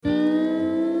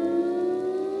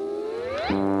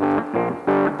Welcome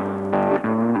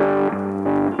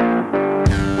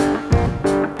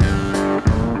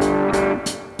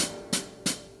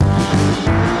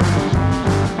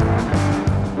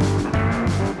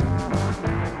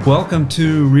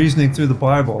to Reasoning Through the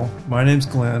Bible. My name's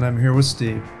Glenn. I'm here with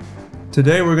Steve.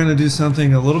 Today we're going to do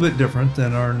something a little bit different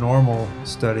than our normal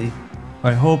study.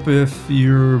 I hope if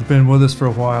you've been with us for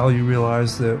a while, you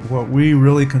realize that what we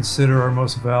really consider our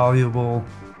most valuable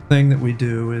thing that we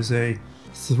do is a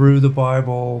through the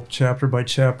Bible, chapter by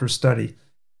chapter study.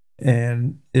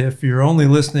 And if you're only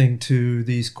listening to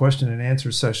these question and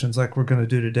answer sessions like we're going to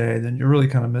do today, then you're really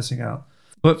kind of missing out.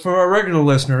 But for our regular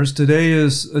listeners, today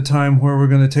is a time where we're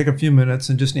going to take a few minutes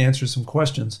and just answer some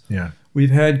questions. Yeah.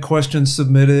 We've had questions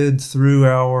submitted through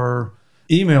our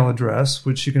email address,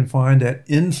 which you can find at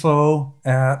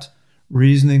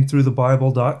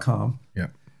info@reasoningthroughthebible.com. Yeah.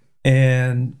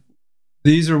 And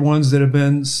these are ones that have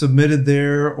been submitted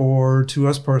there or to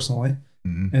us personally.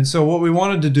 Mm-hmm. And so what we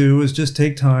wanted to do is just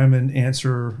take time and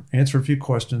answer a few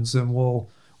questions, and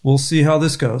we'll see how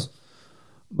this goes.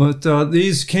 But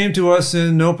these came to us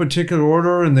in no particular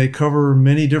order, and they cover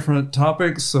many different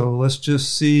topics, so let's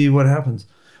just see what happens.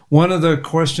 One of the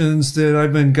questions that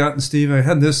I've been gotten, Steve, I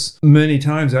had this many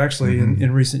times actually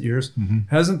in recent years,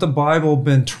 hasn't the Bible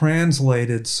been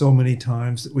translated so many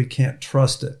times that we can't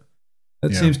trust it?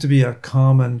 That seems to be a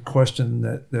common question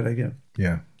that I get.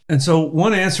 Yeah. And so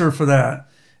one answer for that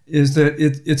is that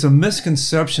it's a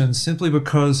misconception simply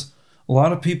because a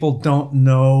lot of people don't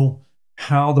know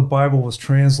how the Bible was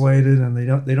translated, and they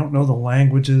don't know the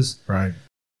languages. Right.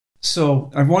 So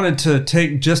I wanted to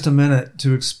take just a minute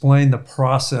to explain the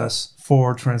process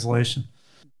for translation.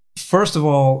 First of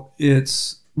all,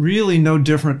 it's really no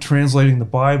different translating the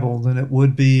Bible than it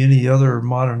would be any other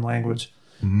modern language.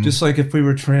 Mm-hmm. Just like if we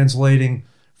were translating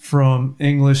from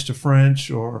English to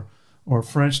French or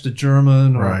French to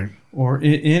German or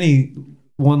any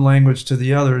one language to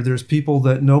the other, there's people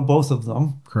that know both of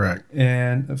them. Correct.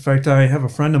 And in fact, I have a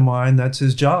friend of mine, that's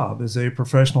his job, is a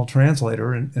professional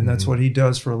translator, and that's what he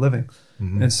does for a living.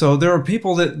 Mm-hmm. And so there are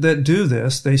people that do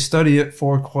this. They study it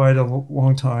for quite a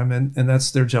long time, and that's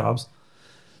their jobs.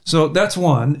 So that's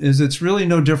one, is it's really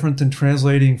no different than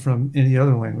translating from any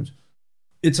other language.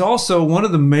 It's also one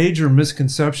of the major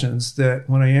misconceptions that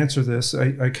when I answer this,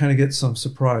 I kind of get some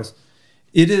surprise.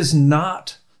 It is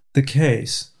not the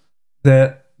case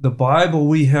that the Bible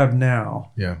we have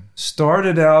now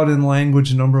started out in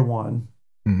language number one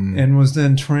and was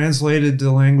then translated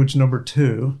to language number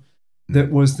two,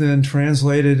 that was then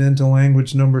translated into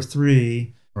language number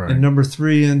three, and number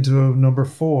three into number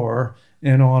four,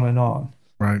 and on and on.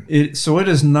 Right. So it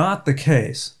is not the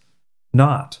case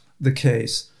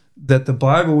that the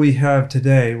Bible we have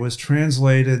today was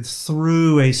translated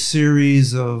through a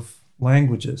series of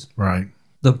languages. Right.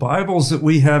 The Bibles that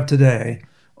we have today,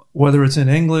 whether it's in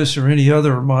English or any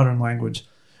other modern language,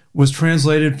 was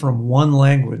translated from one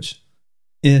language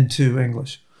into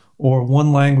English, or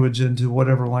one language into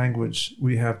whatever language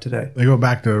we have today. They go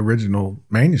back to original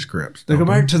manuscripts. They go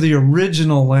back to the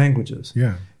original languages.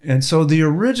 Yeah. And so the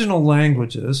original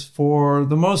languages, for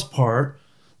the most part,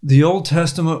 the Old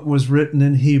Testament was written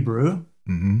in Hebrew,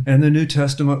 and the New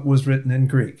Testament was written in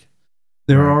Greek.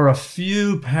 There are a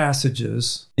few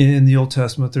passages in the Old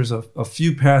Testament. There's a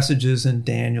few passages in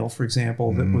Daniel, for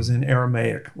example, that was in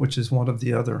Aramaic, which is one of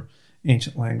the other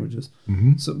ancient languages.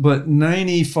 So, but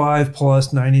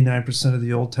 99% of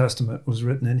the Old Testament was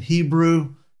written in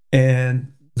Hebrew,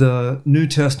 and the New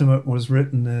Testament was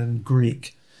written in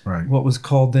Greek, what was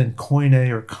called then Koine,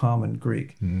 or Common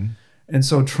Greek. And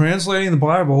so translating the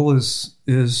Bible is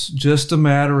just a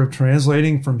matter of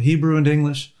translating from Hebrew into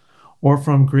English, or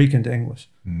from Greek into English.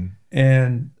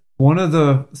 And one of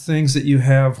the things that you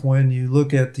have when you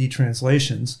look at the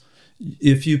translations,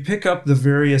 if you pick up the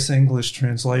various English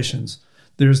translations,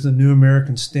 there's the New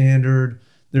American Standard,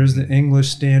 there's the English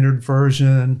Standard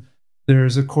Version,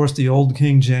 there's, of course, the Old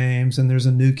King James, and there's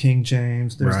a New King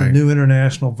James, there's the New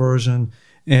International Version,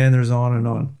 and there's on and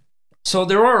on. So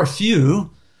there are a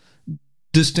few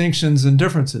distinctions and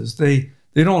differences. They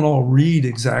don't all read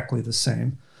exactly the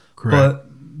same. Correct. But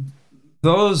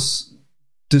those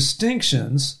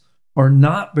distinctions are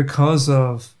not because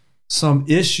of some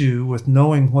issue with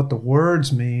knowing what the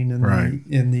words mean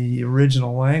in the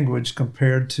original language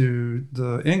compared to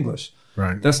the English.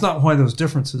 That's not why those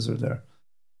differences are there.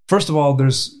 First of all,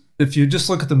 if you just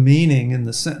look at the meaning in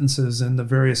the sentences in the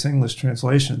various English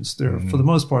translations, they're for the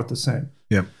most part the same.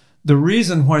 Yep. The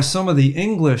reason why some of the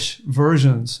English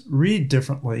versions read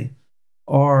differently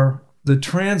are the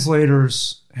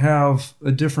translators have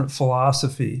a different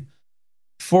philosophy.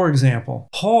 For example,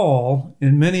 Paul,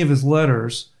 in many of his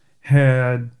letters,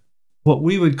 had what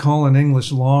we would call in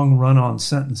English long run-on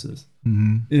sentences.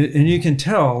 And you can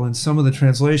tell in some of the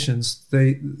translations,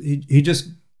 he just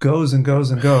goes and goes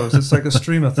and goes. It's like a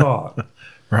stream of thought.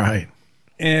 Right.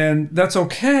 And that's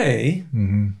okay.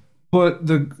 But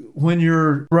when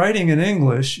you're writing in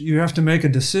English, you have to make a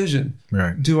decision.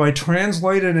 Right. Do I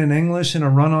translate it in English in a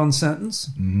run-on sentence,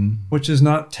 which is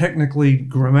not technically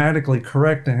grammatically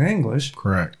correct in English?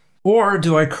 Correct. Or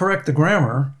do I correct the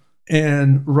grammar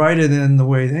and write it in the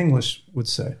way the English would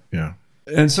say? Yeah.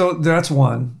 And so that's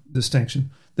one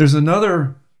distinction. There's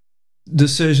another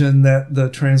decision that the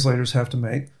translators have to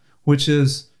make, which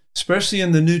is, especially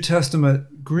in the New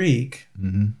Testament Greek,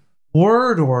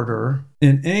 word order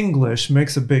in English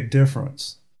makes a big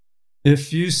difference.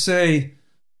 If you say,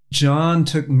 John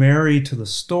took Mary to the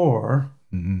store,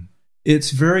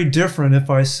 it's very different if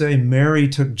I say Mary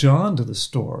took John to the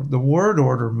store. The word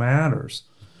order matters.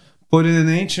 But in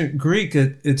ancient Greek,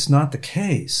 it's not the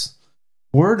case.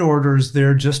 Word order is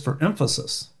there just for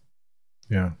emphasis.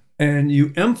 Yeah. And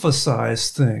you emphasize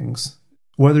things,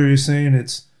 whether you're saying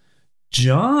it's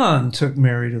John took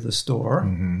Mary to the store,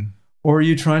 or are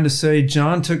you trying to say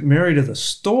John took Mary to the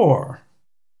store?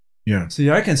 Yeah.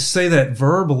 See, I can say that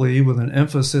verbally with an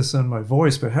emphasis on my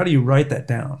voice, but how do you write that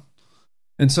down?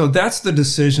 And so that's the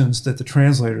decisions that the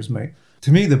translators make.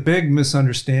 To me, the big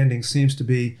misunderstanding seems to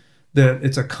be that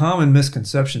it's a common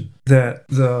misconception that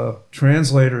the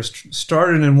translators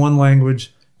started in one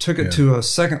language, took it to a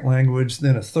second language,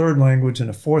 then a third language, and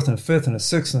a fourth and a fifth and a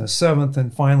sixth and a seventh,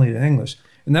 and finally to English.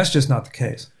 And that's just not the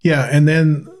case. Yeah, and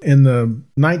then in the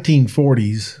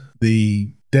 1940s,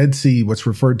 the Dead Sea, what's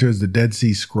referred to as the Dead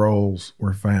Sea Scrolls,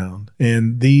 were found.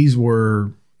 And these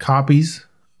were copies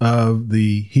of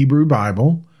the Hebrew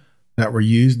Bible that were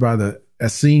used by the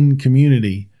Essene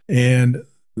community. And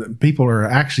people are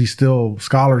actually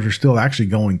scholars are still actually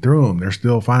going through them. They're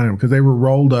still finding them because they were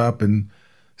rolled up and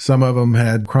some of them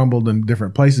had crumbled in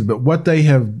different places. But what they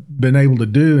have been able to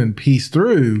do and piece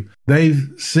through, they've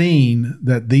seen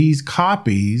that these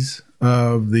copies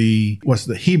of the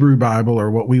Hebrew Bible,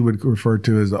 or what we would refer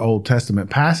to as the Old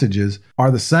Testament passages, are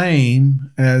the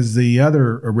same as the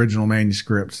other original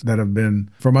manuscripts that have been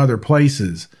from other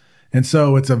places. And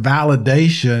so it's a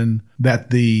validation that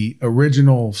the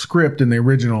original script and the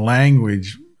original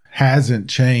language hasn't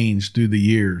changed through the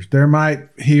years. There might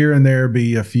here and there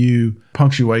be a few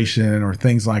punctuation or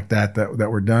things like that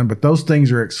were done, but those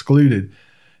things are excluded.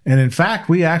 And in fact,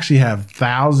 we actually have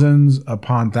thousands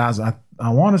upon thousands. I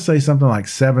want to say something like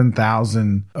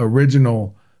 7,000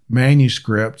 original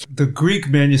manuscripts. The Greek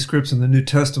manuscripts in the New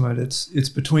Testament, it's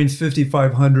between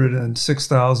 5,500 and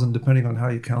 6,000, depending on how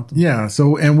you count them. Yeah.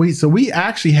 So we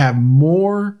actually have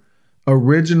more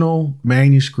original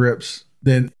manuscripts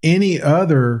than any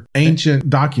other ancient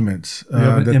documents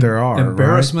there are.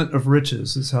 Embarrassment of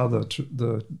riches is how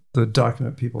the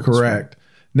document people correct.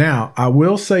 Now, I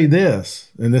will say this,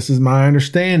 and this is my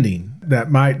understanding,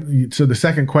 so the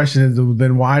second question is,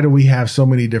 then why do we have so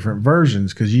many different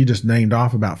versions? Because you just named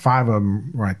off about 5 of them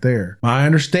right there. My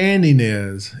understanding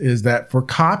is that for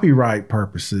copyright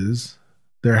purposes,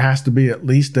 there has to be at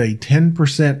least a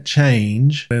 10%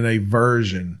 change in a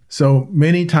version. So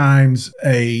many times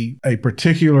a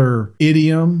particular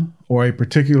idiom or a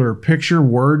particular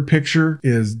word picture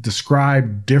is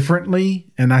described differently.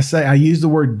 And I use the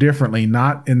word differently,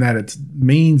 not in that it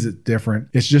means it's different.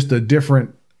 It's just a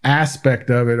different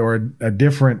aspect of it or a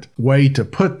different way to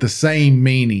put the same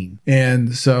meaning.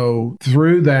 And so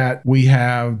through that, we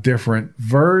have different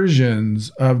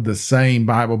versions of the same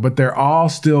Bible, but they're all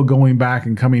still going back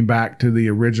and coming back to the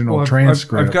original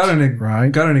transcript.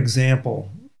 I've got an example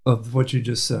of what you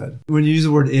just said. When you use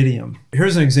the word idiom,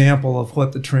 here's an example of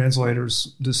what the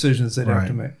translators' decisions they'd have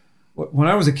to make. When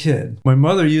I was a kid, my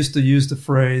mother used to use the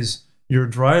phrase, "You're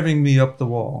driving me up the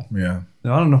wall." Yeah.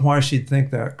 Now, I don't know why she'd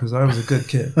think that, because I was a good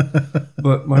kid.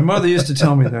 But my mother used to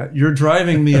tell me that, "You're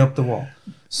driving me up the wall."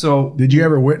 So, did you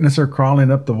ever witness her crawling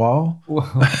up the wall? Well,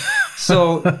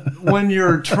 so when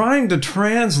you're trying to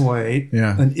translate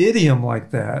an idiom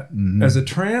like that, as a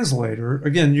translator,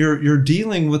 again, you're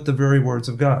dealing with the very words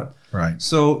of God. Right.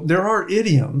 So there are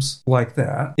idioms like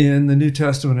that in the New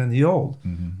Testament and the Old.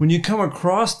 When you come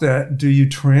across that, do you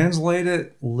translate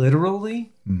it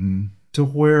literally to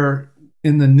where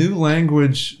in the new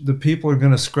language, the people are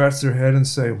going to scratch their head and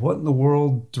say, what in the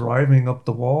world driving up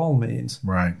the wall means?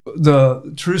 Right.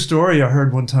 The true story I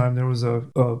heard one time, there was a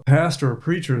pastor, a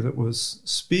preacher that was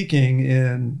speaking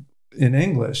in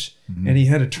English, and he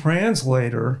had a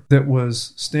translator that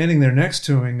was standing there next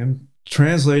to him and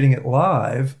translating it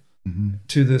live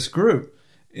to this group.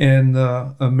 And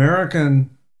the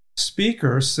American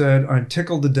speaker said, "I'm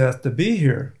tickled to death to be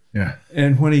here." Yeah.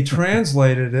 And when he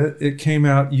translated it, it came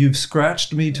out, "You've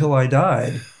scratched me till I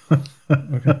died."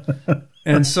 Okay.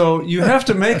 And so you have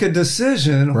to make a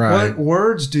decision. Right. What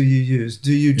words do you use?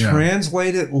 Do you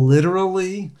translate it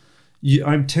literally?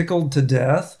 I'm tickled to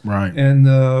death. Right. And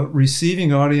the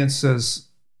receiving audience says,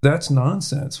 "That's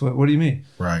nonsense. What do you mean?"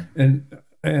 Right.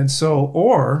 And so,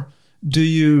 or do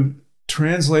you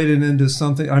translate it into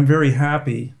something, "I'm very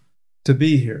happy to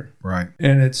be here." Right.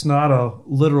 And it's not a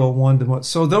literal one-to-one.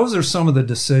 So those are some of the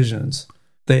decisions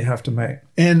they have to make.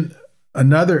 And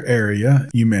another area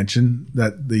you mentioned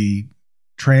that the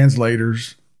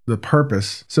translators, the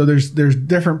purpose. So there's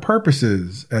different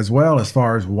purposes as well as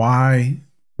far as why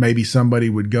maybe somebody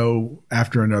would go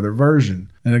after another version.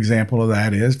 An example of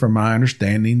that is, from my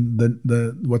understanding,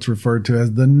 the what's referred to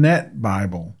as the Net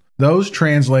Bible. Those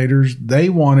translators, they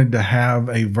wanted to have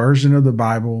a version of the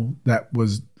Bible that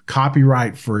was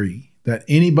copyright free, that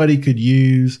anybody could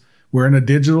use. We're in a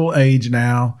digital age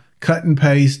now, cut and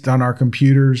paste on our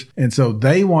computers. And so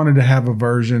they wanted to have a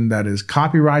version that is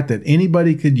copyright that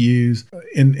anybody could use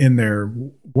in their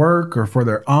work or for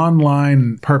their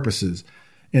online purposes.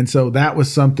 And so that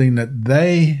was something that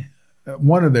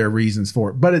one of their reasons for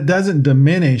it, but it doesn't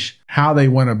diminish how they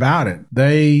went about it.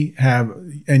 They have,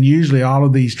 and usually all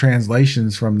of these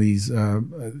translations from these,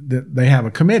 they have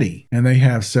a committee, and they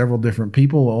have several different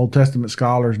people, Old Testament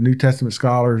scholars, New Testament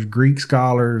scholars, Greek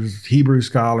scholars, Hebrew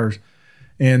scholars.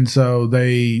 And so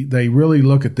they really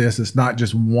look at this. It's not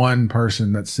just one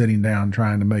person that's sitting down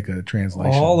trying to make a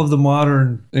translation. All of the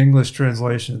modern English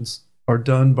translations are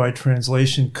done by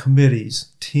translation committees,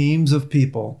 teams of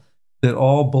people that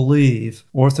all believe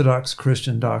Orthodox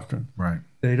Christian doctrine. Right.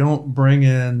 They don't bring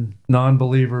in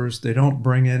non-believers. They don't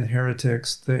bring in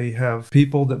heretics. They have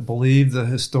people that believe the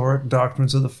historic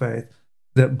doctrines of the faith,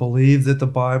 that believe that the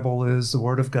Bible is the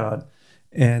Word of God,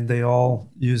 and they all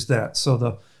use that. So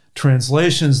the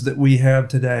translations that we have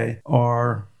today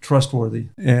are trustworthy,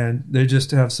 and they just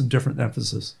have some different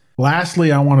emphasis.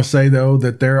 Lastly, I want to say, though,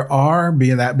 that there are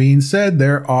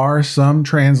some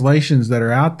translations that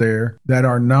are out there that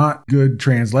are not good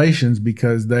translations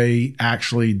because they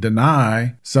actually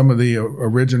deny some of the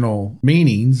original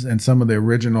meanings and some of the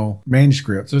original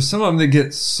manuscripts. There's some of them that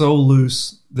get so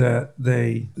loose that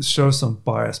they show some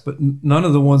bias, but none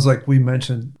of the ones like we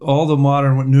mentioned. All the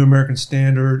modern New American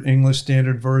Standard, English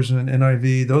Standard Version,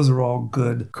 NIV, those are all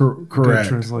good, correct good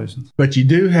translations. But you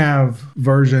do have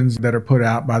versions that are put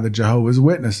out by the Jehovah's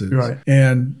Witnesses. Right.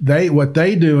 And what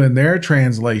they do in their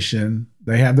translation,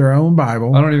 they have their own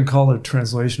Bible. I don't even call it a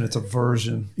translation. It's a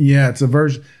version. Yeah, it's a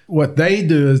version. What they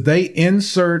do is they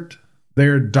insert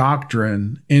their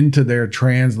doctrine into their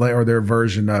translate or their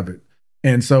version of it.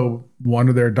 And so one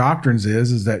of their doctrines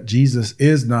is that Jesus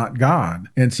is not God.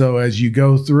 And so as you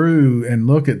go through and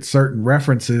look at certain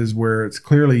references where it's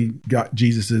clearly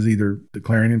Jesus is either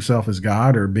declaring himself as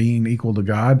God or being equal to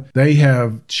God, they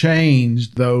have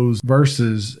changed those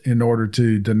verses in order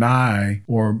to deny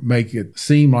or make it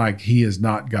seem like he is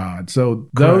not God. So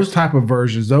those type of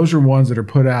versions, those are ones that are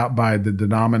put out by the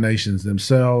denominations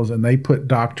themselves, and they put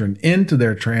doctrine into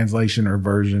their translation or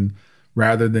version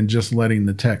rather than just letting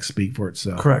the text speak for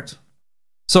itself. Correct.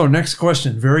 So next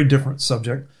question, very different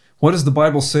subject. What does the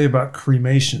Bible say about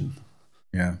cremation?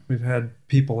 Yeah. We've had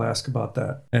people ask about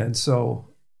that. And so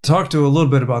talk to a little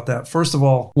bit about that. First of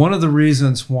all, one of the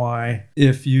reasons why,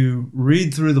 if you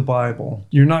read through the Bible,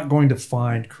 you're not going to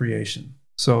find creation.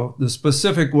 So the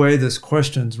specific way this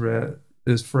question's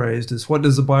is phrased is, what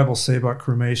does the Bible say about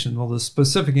cremation? Well, the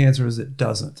specific answer is it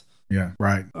doesn't. Yeah,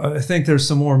 right. I think there's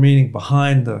some more meaning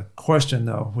behind the question,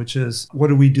 though, which is, what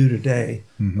do we do today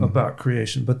about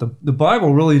creation? But the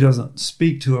Bible really doesn't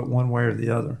speak to it one way or the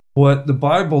other. What the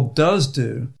Bible does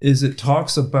do is it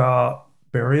talks about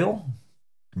burial.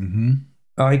 Mm-hmm.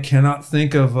 I cannot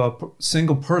think of a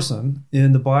single person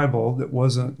in the Bible that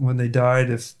wasn't, when they died,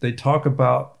 if they talk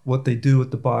about what they do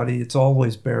with the body, it's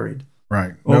always buried.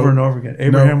 Right. Over and over again.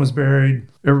 Abraham was buried.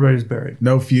 Everybody's buried.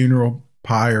 No funeral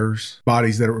pyres,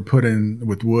 bodies that were put in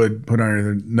with wood, put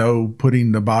under no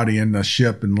putting the body in the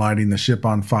ship and lighting the ship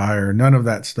on fire. None of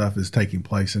that stuff is taking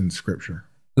place in Scripture.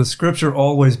 The Scripture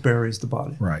always buries the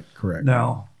body. Right, correct.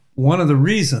 Now, one of the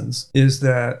reasons is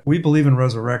that we believe in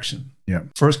resurrection. Yeah.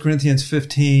 1 Corinthians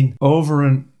 15 over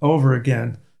and over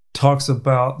again talks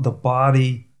about the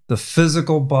body, the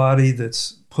physical body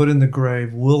that's put in the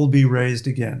grave will be raised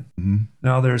again. Mm-hmm.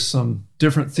 Now, there's some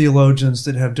different theologians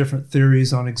that have different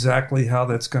theories on exactly how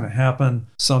that's going to happen.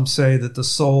 Some say that the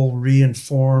soul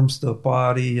reinforms the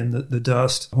body and the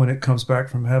dust when it comes back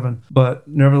from heaven. But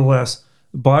nevertheless,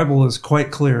 the Bible is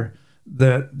quite clear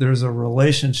that there's a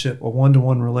relationship, a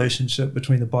one-to-one relationship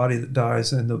between the body that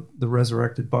dies and the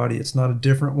resurrected body. It's not a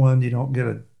different one. You don't get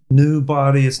a new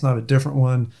body. It's not a different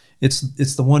one. It's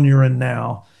the one you're in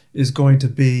now is going to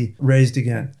be raised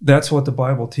again. That's what the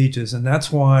Bible teaches. And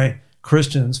that's why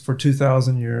Christians for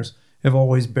 2,000 years have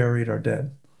always buried our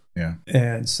dead. Yeah.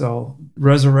 And so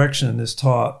resurrection is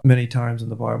taught many times in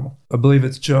the Bible. I believe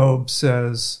it's Job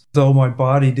says, though my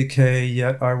body decay,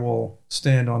 yet I will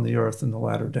stand on the earth in the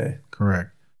latter day.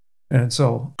 Correct. And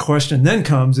so question then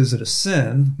comes, is it a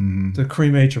sin to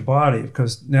cremate your body?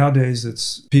 Because nowadays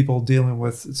it's people dealing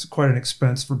with, it's quite an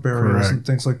expense for burials and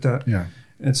things like that. Yeah.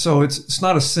 And so it's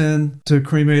not a sin to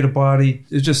cremate a body.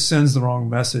 It just sends the wrong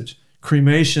message.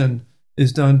 Cremation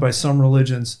is done by some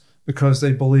religions because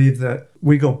they believe that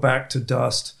we go back to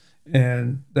dust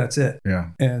and that's it. Yeah.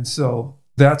 And so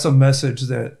that's a message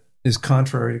that is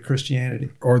contrary to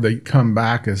Christianity. Or they come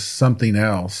back as something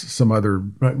else, some other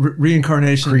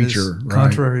reincarnation creature, is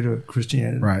contrary to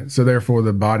Christianity. Right. So therefore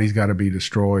the body's got to be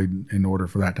destroyed in order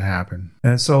for that to happen.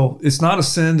 And so it's not a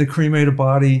sin to cremate a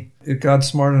body. If God's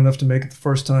smart enough to make it the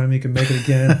first time, he can make it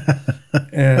again.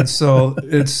 And so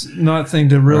it's not a thing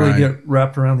to really get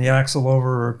wrapped around the axle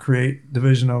over or create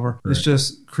division over. Right. It's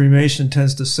just cremation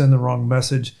tends to send the wrong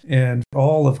message. And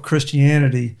all of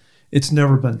Christianity, it's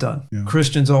never been done. Yeah.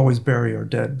 Christians always bury our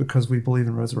dead because we believe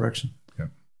in resurrection. Yeah.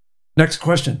 Next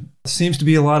question. Seems to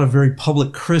be a lot of very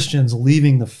public Christians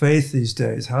leaving the faith these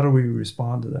days. How do we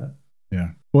respond to that? Yeah.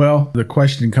 Well, the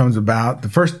question comes about, the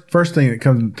first thing that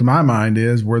comes to my mind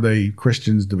is, were they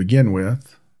Christians to begin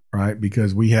with? Right?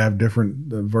 Because we have different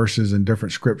verses and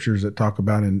different scriptures that talk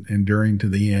about enduring to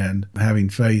the end, having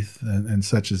faith and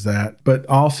such as that. But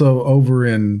also over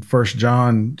in 1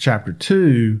 John chapter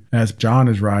 2, as John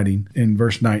is writing in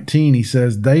verse 19, he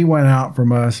says, they went out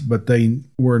from us, but they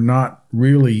were not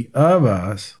really of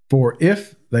us. For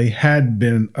if they had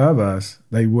been of us,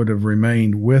 they would have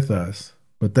remained with us.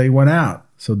 But they went out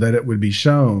so that it would be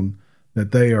shown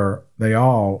that they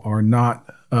all are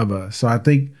not of us. So I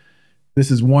think this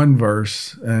is one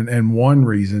verse, and one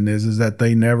reason is that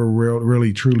they never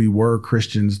really truly were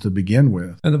Christians to begin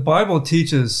with. And the Bible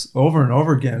teaches over and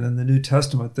over again in the New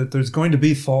Testament that there's going to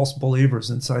be false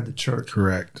believers inside the church.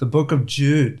 Correct. The book of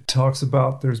Jude talks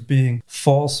about there's being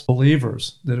false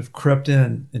believers that have crept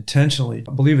in intentionally.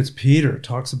 I believe it's Peter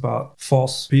talks about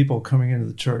false people coming into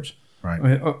the church. Right.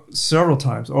 I mean, several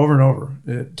times, over and over,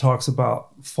 it talks about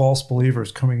false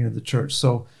believers coming into the church.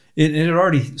 So it had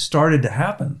already started to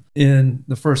happen in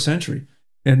the first century.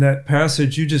 And that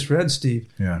passage you just read,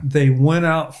 Steve, they went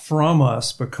out from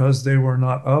us because they were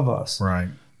not of us. Right.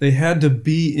 They had to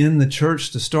be in the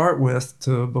church to start with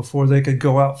before they could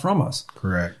go out from us.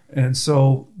 Correct. And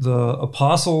so the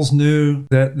apostles knew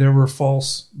that there were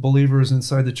false believers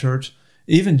inside the church.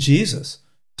 Even Jesus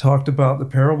talked about the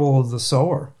parable of the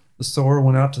sower. The sower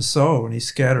went out to sow and he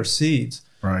scattered seeds.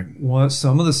 Right. Well,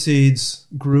 some of the seeds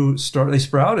they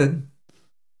sprouted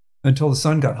until the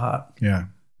sun got hot. Yeah.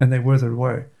 And they withered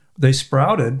away. They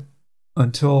sprouted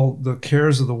until the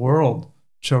cares of the world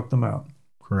choked them out.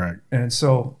 Correct. And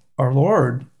so our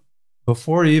Lord,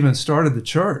 before he even started the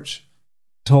church,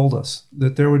 told us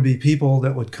that there would be people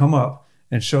that would come up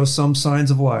and show some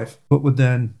signs of life, but would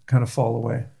then kind of fall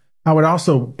away. I would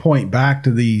also point back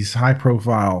to these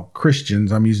high-profile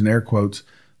Christians, I'm using air quotes,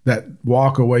 that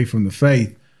walk away from the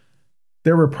faith.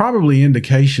 There were probably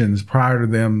indications prior to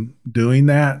them doing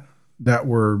that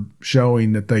were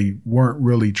showing that they weren't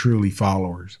really truly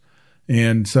followers.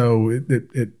 And so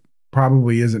it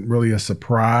probably isn't really a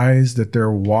surprise that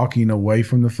they're walking away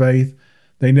from the faith.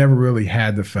 They never really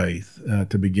had the faith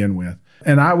to begin with.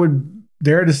 And I would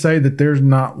dare to say that there's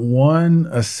not one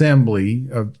assembly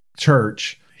of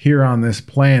church here on this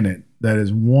planet that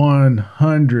is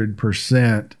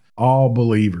 100% all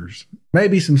believers.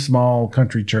 Maybe some small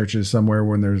country churches somewhere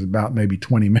when there's about maybe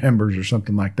 20 members or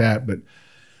something like that. But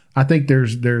I think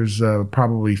there's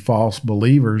probably false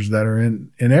believers that are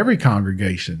in every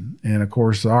congregation. And of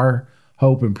course, our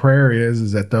hope and prayer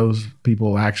is that those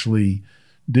people actually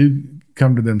do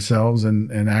come to themselves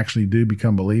and actually do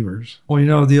become believers. Well, you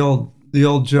know, the old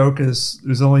joke is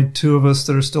there's only two of us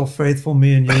that are still faithful,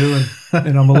 me and you,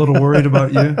 and I'm a little worried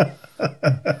about you.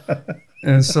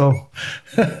 And so,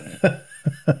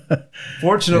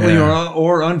 fortunately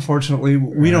or unfortunately,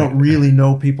 we don't really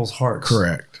know people's hearts.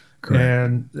 Correct.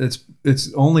 And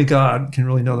it's only God can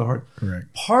really know the heart.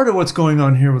 Correct. Part of what's going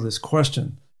on here with this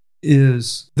question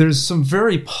is there's some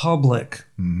very public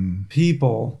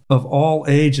people of all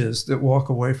ages that walk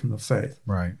away from the faith.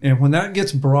 Right. And when that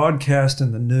gets broadcast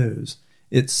in the news,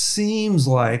 it seems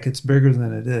like it's bigger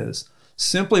than it is,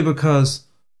 simply because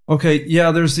Okay,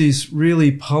 yeah, there's these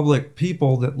really public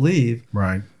people that leave.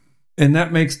 Right. And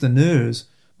that makes the news.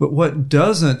 But what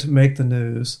doesn't make the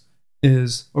news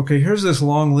is, okay, here's this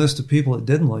long list of people that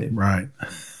didn't leave. Right.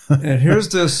 And here's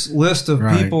this list of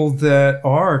people that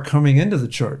are coming into the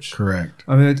church. Correct.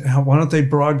 I mean, why don't they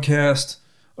broadcast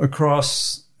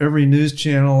across every news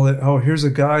channel that, oh, here's a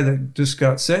guy that just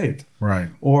got saved. Right.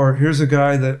 Or here's a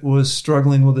guy that was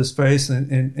struggling with his faith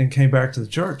and came back to the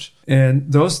church.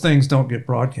 And those things don't get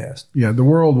broadcast. Yeah, the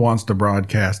world wants to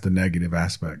broadcast the negative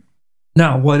aspect.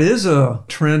 Now, what is a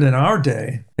trend in our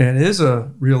day and is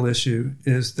a real issue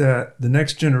is that the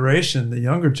next generation, the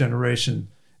younger generation,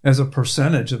 as a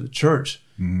percentage of the church,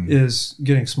 is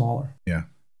getting smaller. Yeah.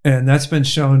 And that's been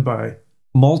shown by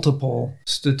multiple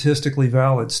statistically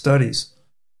valid studies,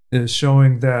 is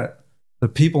showing that the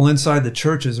people inside the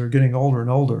churches are getting older and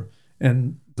older.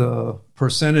 And the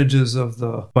percentages of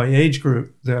the by age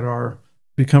group that are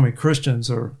becoming Christians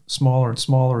are smaller and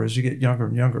smaller as you get younger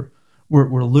and younger.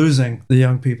 We're losing the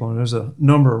young people, and there's a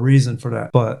number of reasons for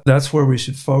that. But that's where we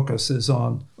should focus, is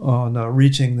on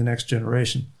reaching the next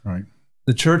generation. Right.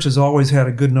 The church has always had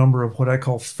a good number of what I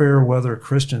call fair weather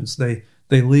Christians. They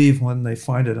leave when they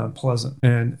find it unpleasant,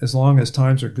 and as long as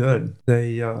times are good,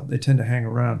 they tend to hang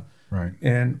around. Right.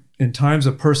 And in times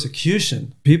of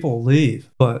persecution, people leave,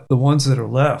 but the ones that are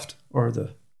left are the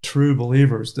true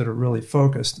believers that are really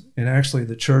focused. And actually,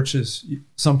 the church is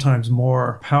sometimes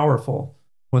more powerful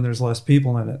when there's less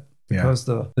people in it, because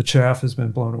the chaff has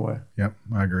been blown away. Yep,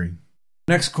 I agree.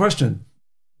 Next question.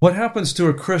 What happens to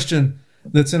a Christian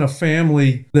that's in a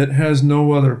family that has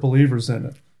no other believers in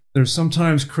it? There's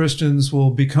sometimes Christians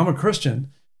will become a Christian,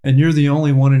 and you're the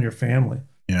only one in your family.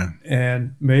 Yeah.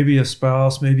 And maybe a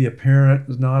spouse, maybe a parent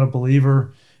is not a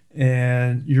believer,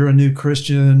 and you're a new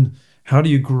Christian. How do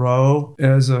you grow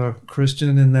as a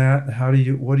Christian in that?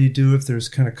 What do you do if there's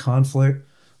kind of conflict?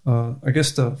 I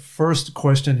guess the first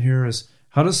question here is,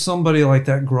 how does somebody like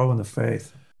that grow in the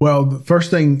faith? Well, the first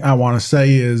thing I want to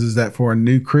say is that for a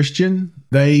new Christian,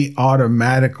 they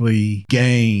automatically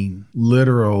gain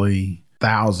literally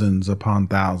thousands upon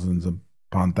thousands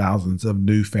of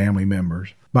new family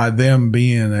members by them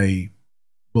being a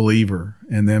believer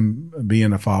and them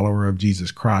being a follower of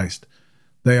Jesus Christ.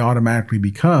 They automatically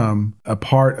become a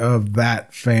part of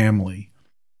that family.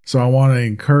 So I want to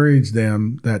encourage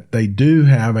them that they do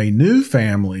have a new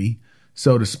family,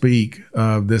 so to speak,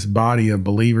 of this body of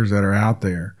believers that are out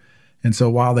there. And so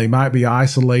while they might be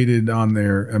isolated on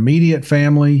their immediate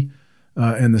family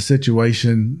in the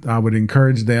situation, I would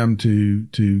encourage them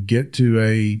to get to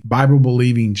a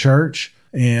Bible-believing church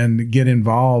and get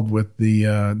involved with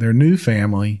their new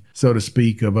family, so to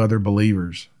speak, of other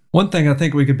believers. One thing I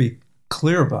think we could be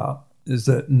clear about is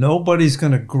that nobody's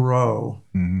going to grow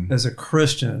as a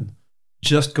Christian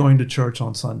just going to church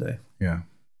on Sunday. Yeah.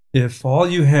 If all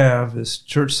you have is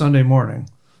church Sunday morning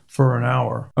for an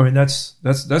hour, I mean, that's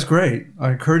great.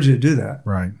 I encourage you to do that.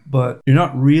 Right. But you're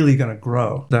not really going to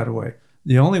grow that way.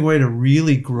 The only way to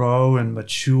really grow and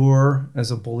mature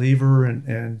as a believer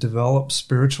and develop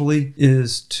spiritually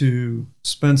is to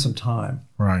spend some time.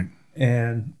 Right.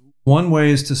 And one way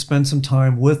is to spend some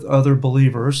time with other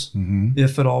believers,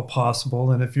 if at all possible.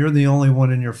 And if you're the only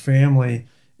one in your family,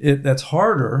 that's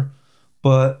harder.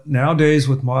 But nowadays,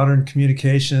 with modern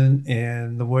communication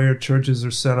and the way our churches are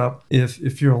set up,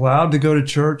 if you're allowed to go to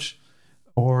church,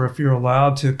 or if you're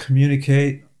allowed to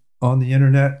communicate on the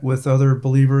internet with other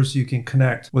believers, you can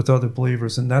connect with other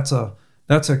believers. And that's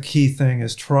a key thing,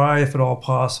 is try, if at all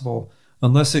possible,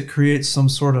 unless it creates some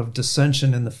sort of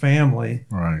dissension in the family.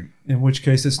 Right. In which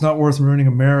case, it's not worth ruining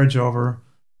a marriage over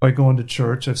by going to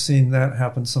church. I've seen that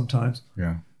happen sometimes.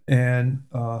 Yeah. And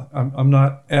I'm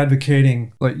not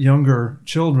advocating like younger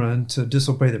children to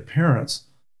disobey their parents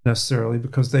necessarily,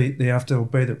 because they have to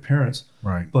obey their parents.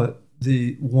 Right. But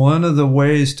one of the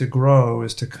ways to grow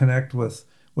is to connect with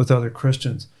other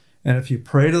Christians. And if you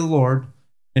pray to the Lord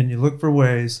and you look for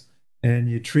ways and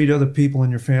you treat other people in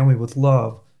your family with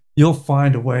love, you'll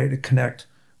find a way to connect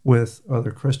with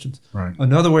other Christians. Right.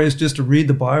 Another way is just to read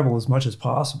the Bible as much as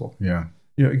possible. Yeah.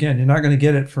 Again, you're not going to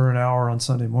get it for an hour on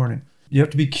Sunday morning. You have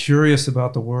to be curious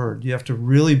about the Word. You have to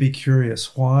really be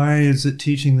curious. Why is it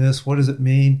teaching this? What does it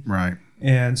mean? Right.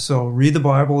 And so read the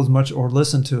Bible as much, or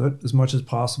listen to it as much as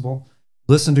possible.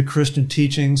 Listen to Christian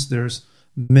teachings. There's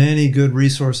many good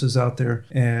resources out there,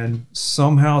 and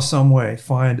somehow, some way,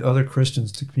 find other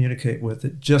Christians to communicate with.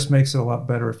 It just makes it a lot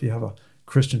better if you have a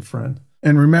Christian friend.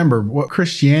 And remember, what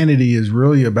Christianity is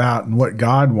really about and what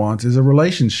God wants is a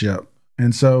relationship.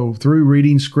 And so through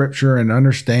reading Scripture and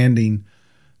understanding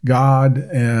God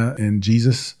and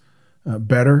Jesus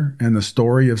better, and the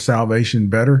story of salvation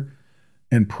better,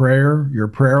 and prayer, your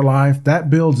prayer life, that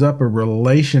builds up a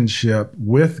relationship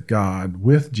with God,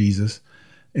 with Jesus.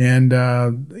 And,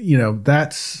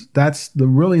 that's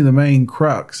really the main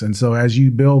crux. And so as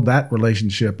you build that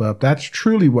relationship up, that's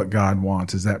truly what God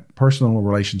wants, is that personal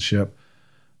relationship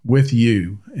with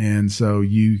you. And so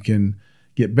you can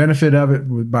get benefit of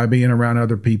it by being around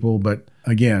other people. But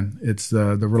again, it's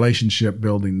the relationship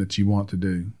building that you want to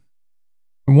do.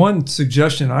 One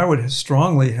suggestion I would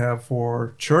strongly have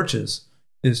for churches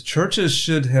is churches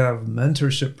should have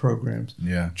mentorship programs.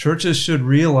 Yeah. Churches should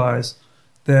realize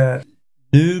that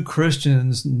new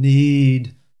Christians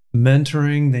need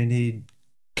mentoring, they need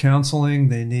counseling,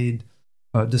 they need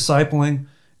discipling,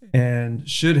 and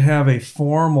should have a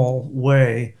formal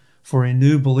way for a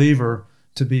new believer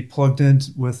to be plugged in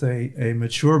with a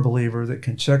mature believer that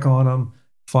can check on them,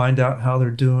 find out how they're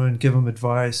doing, give them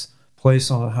advice, place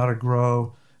on how to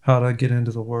grow, how to get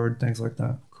into the Word, things like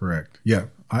that. Correct. Yeah,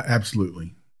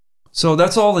 absolutely. So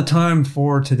that's all the time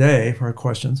for today for our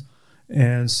questions.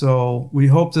 And so we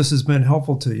hope this has been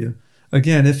helpful to you.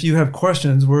 Again, if you have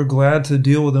questions, we're glad to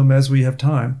deal with them as we have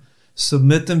time.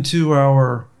 Submit them to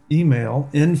our email,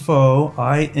 info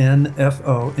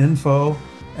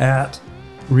at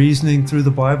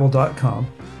reasoningthroughthebible.com.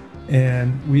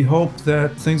 And we hope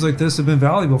that things like this have been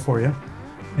valuable for you.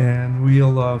 And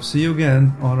we'll see you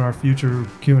again on our future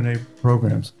Q&A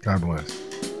programs. God bless.